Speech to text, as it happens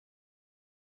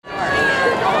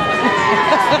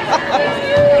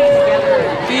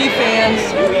Bee fans.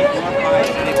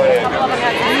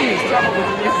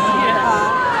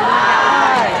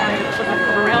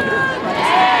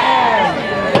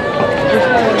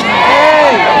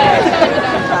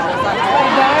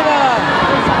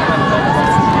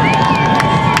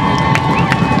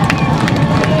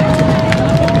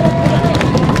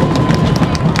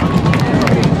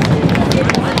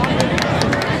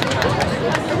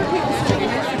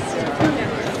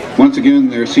 Once again,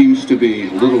 there seems to be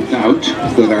little doubt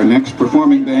that our next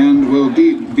performing band will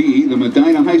be the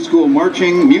Medina High School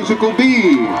Marching Musical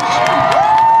Bees.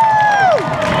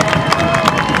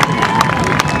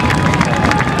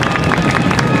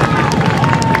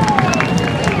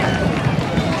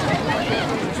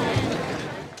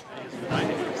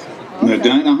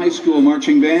 Medina High School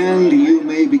Marching Band, you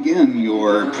may begin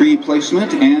your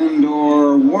pre-placement and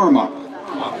or warm-up.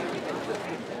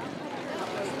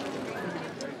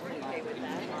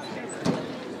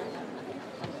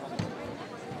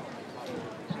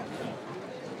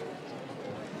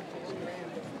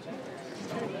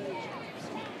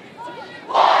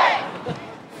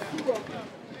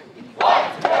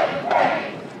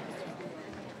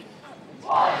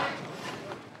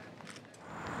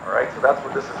 That's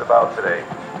what this is about today,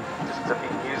 just to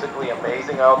be musically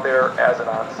amazing out there as an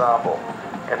ensemble,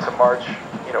 and to march,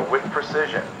 with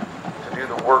precision, to do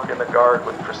the work in the guard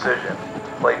with precision,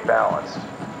 to play balanced,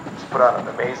 to put on an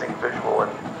amazing visual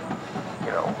and,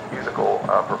 musical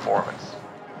performance.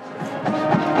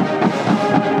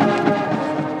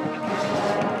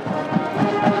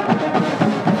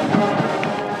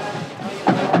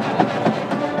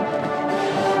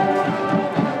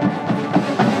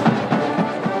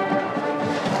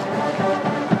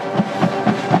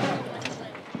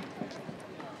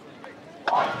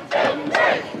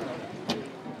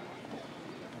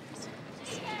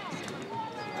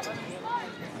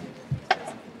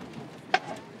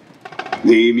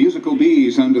 The Musical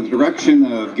Bees, under the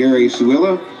direction of Gary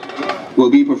Suilla, will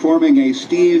be performing a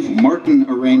Steve Martin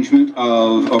arrangement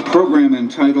of a program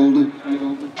entitled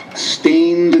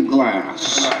Stained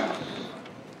Glass.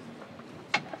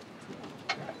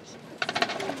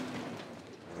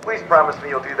 Please promise me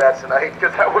you'll do that tonight,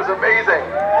 because that was amazing.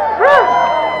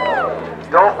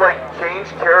 Don't change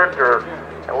character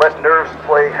and let nerves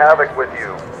play havoc with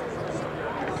you.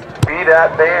 Be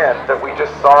that band that we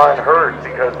just saw and heard,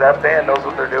 because that band knows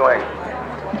what they're doing.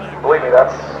 Believe me,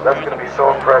 that's going to be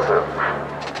so impressive.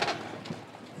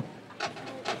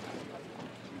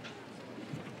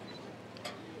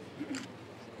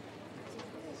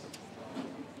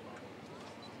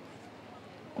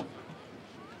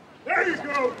 There you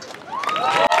go!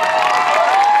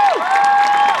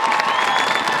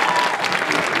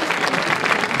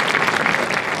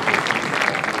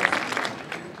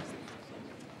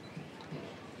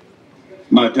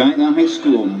 Medina High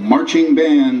School Marching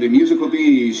Band and Musical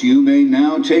Bees, you may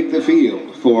now take the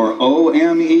field for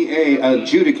OMEA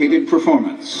adjudicated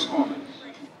performance.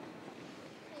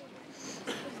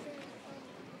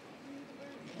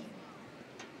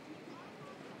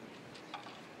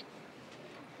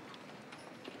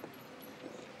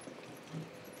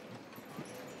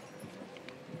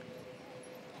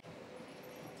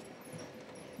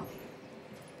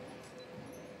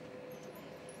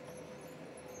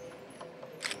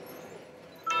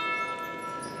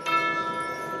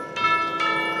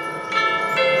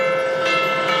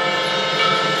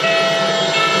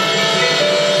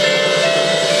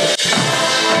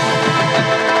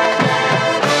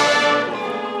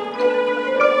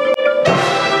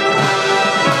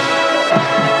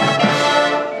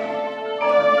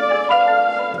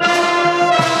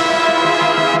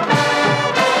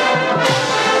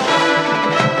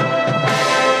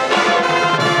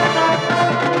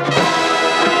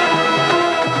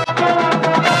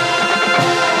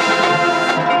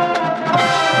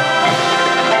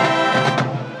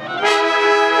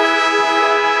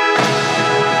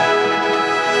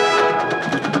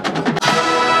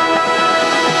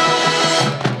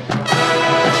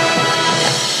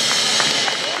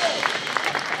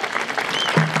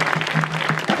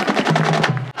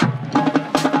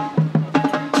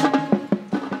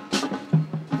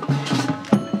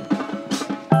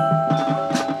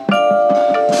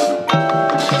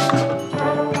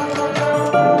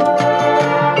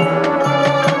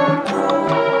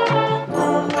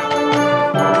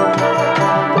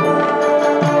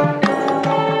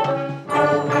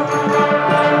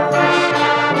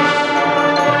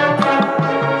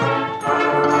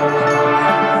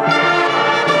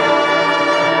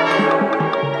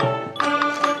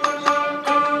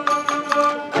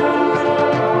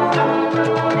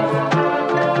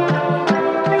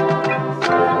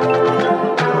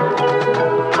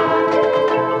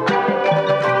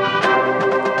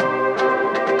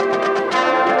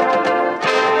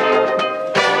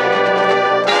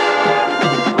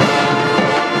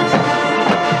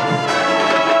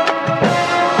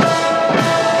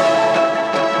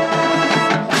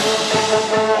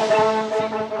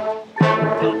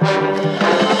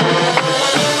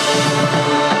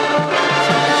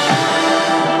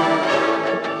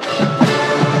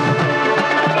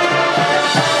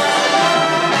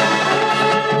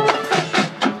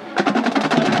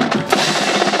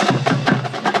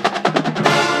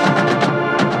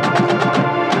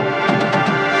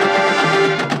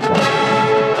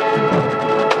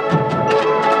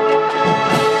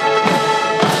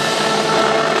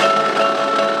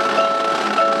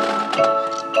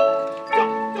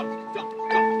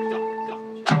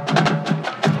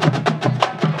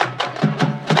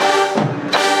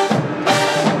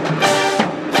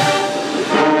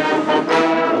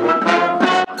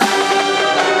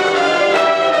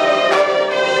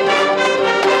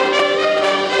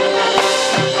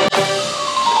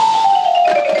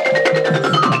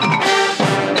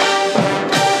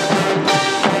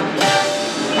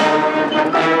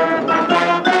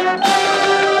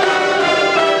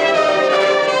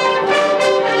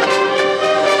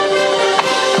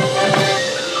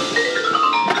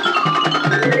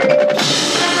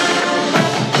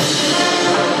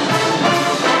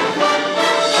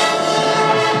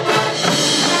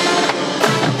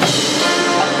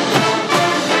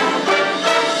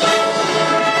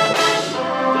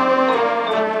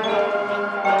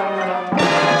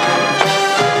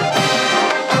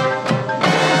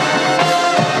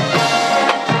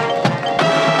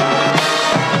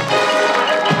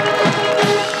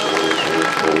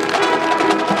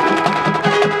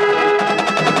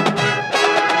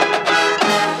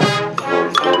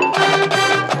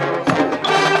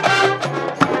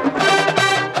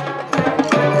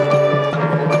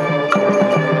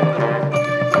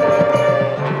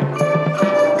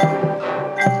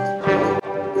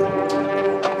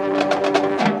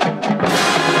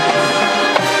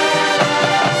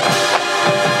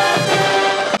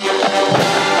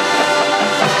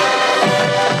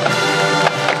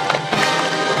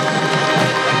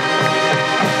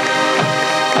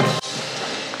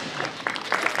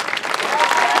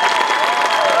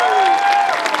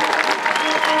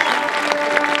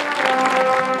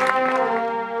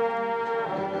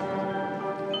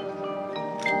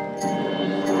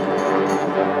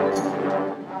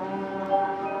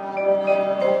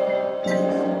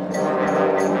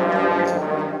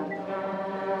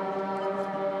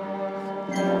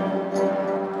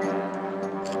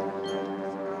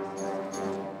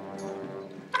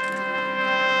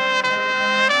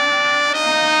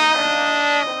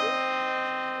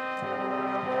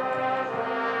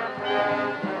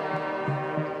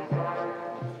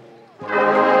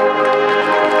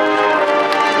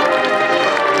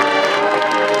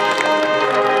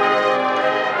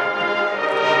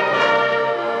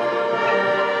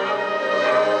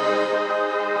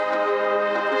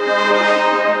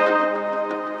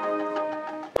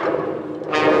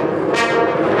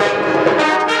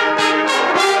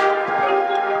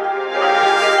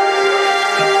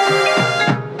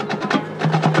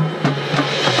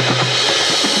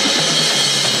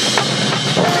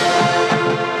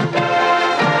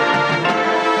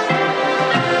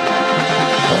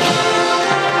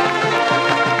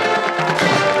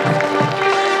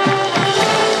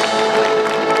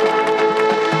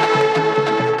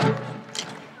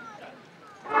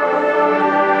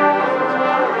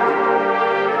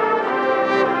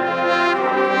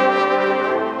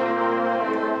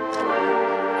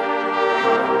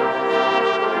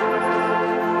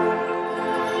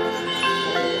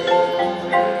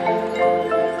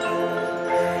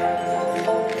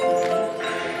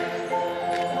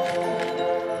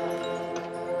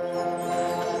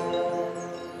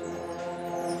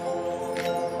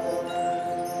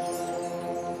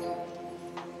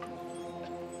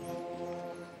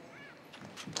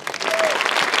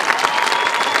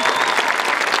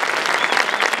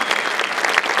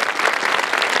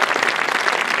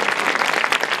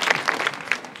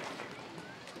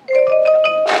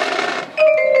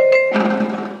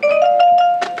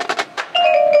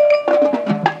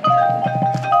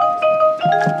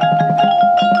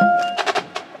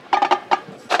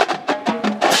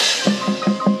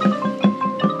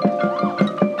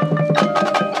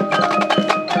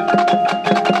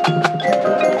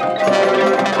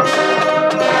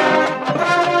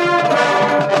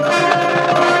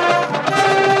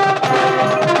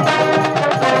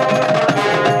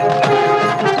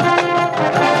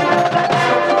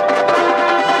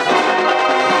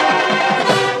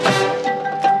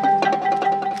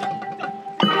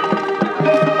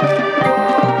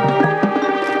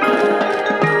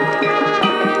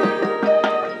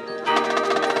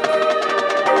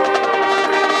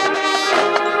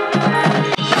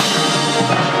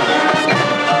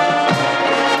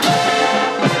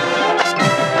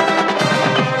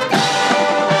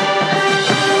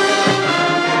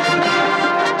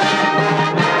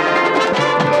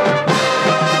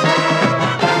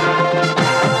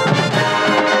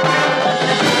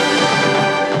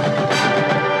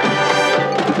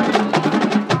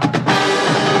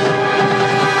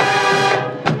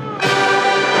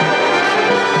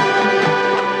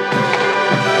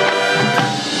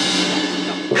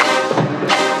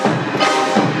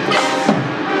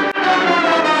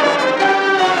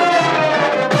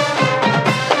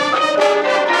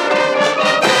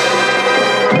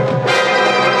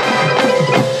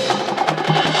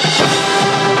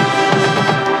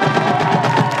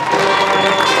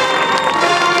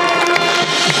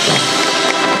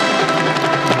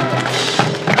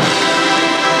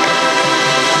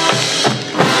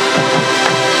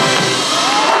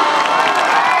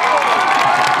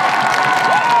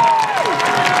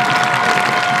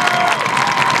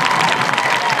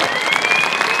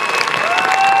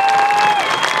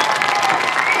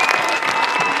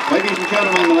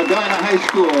 High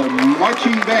School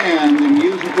Marching Band and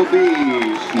Musical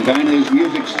Bees. Medina's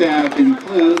music staff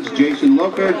includes Jason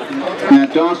Loker,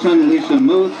 Matt Dawson, Lisa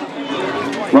Muth,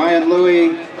 Ryan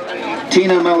Louie,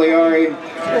 Tina Maliari,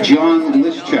 John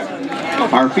Lischek.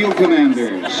 Our field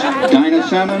commanders, Dinah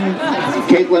Salmon,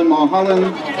 Caitlin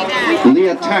Mulholland,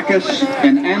 Leah Takis,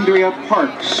 and Andrea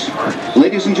Parks.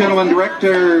 Ladies and gentlemen,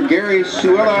 Director Gary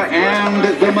Suella and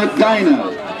the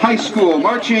Medina High School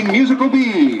Marching Musical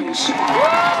Bees.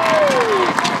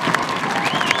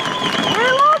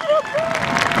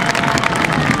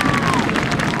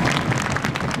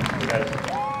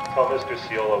 Tell Mr.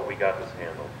 Ciola we got this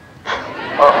handled.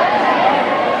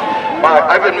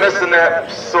 I've been missing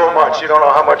that so much. You don't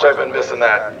know how much I've been missing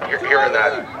that. You're hearing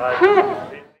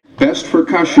that. Best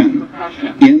Percussion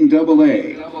in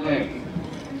AA.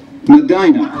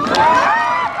 Medina.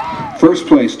 First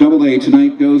place, AA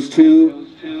tonight goes to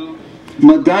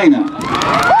Medina.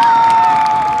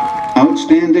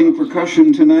 Outstanding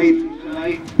percussion tonight,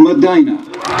 Medina.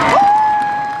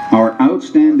 Our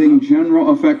outstanding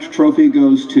general effects trophy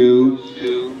goes to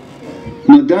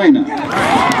Medina.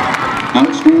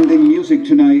 Outstanding music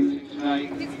tonight,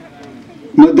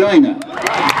 Medina.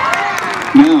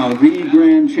 Now, the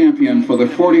Grand Champion for the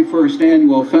 41st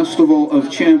Annual Festival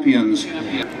of Champions.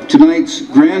 Tonight's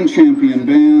Grand Champion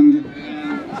Band,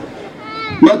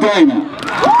 Medina.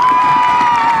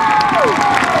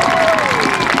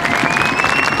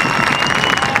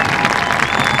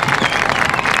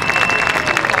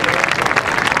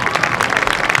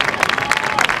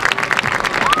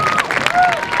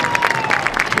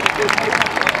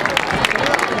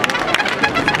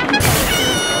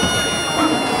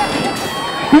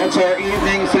 That's our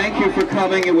evening. Thank you for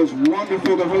coming. It was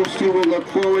wonderful to host you. We look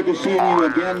forward to seeing you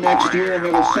again next year.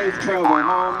 Have a safe travel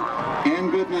home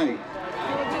and good night.